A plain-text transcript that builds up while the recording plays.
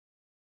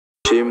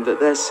assume that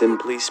they're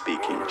simply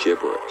speaking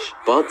gibberish.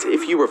 But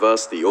if you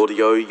reverse the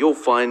audio, you'll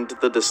find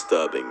the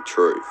disturbing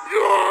truth.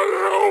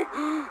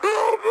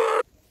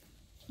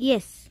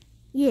 Yes.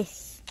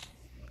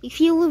 If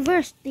you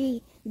reverse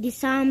the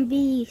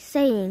zombie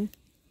saying,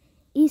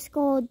 it's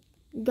called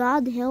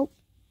God help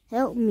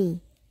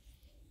me.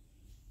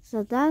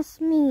 So that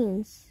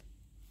means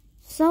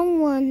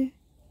someone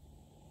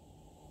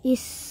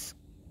is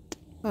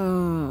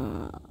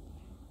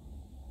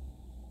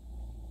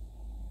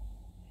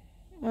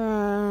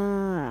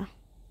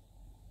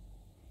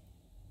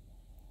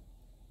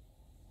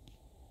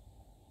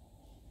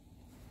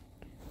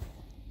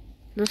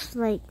just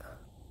like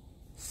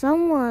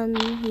someone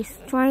is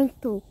trying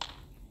to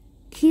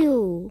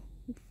kill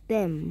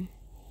them,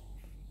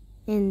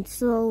 and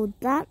so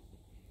that's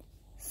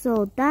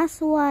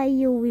why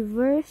you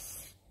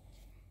reverse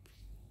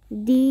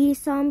the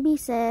zombie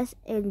says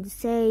and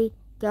say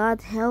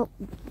God help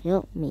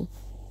me,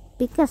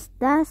 because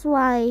that's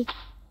why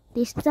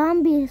the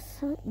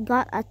zombies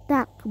got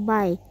attacked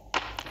by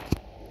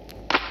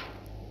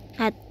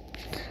at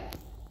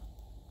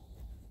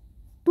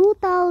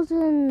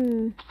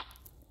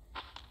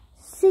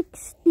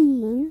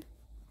 2016.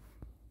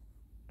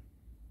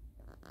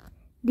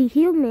 The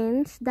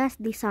humans, that's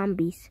the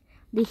zombies.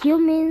 The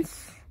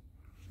humans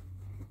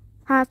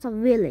has a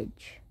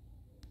village.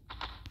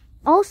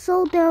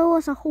 Also, there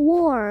was a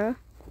war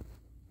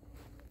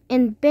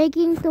and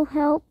begging to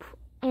help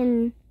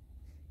and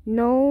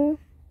no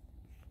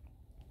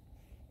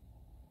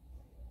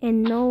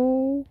and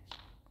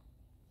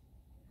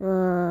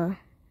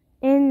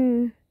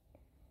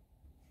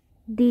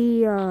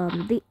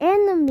the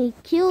enemy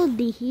killed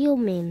the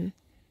human.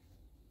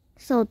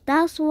 So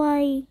that's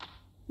why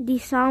the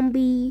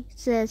zombie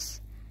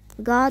says,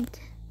 God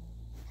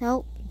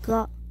help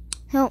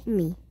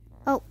me.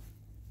 Oh,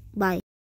 bye.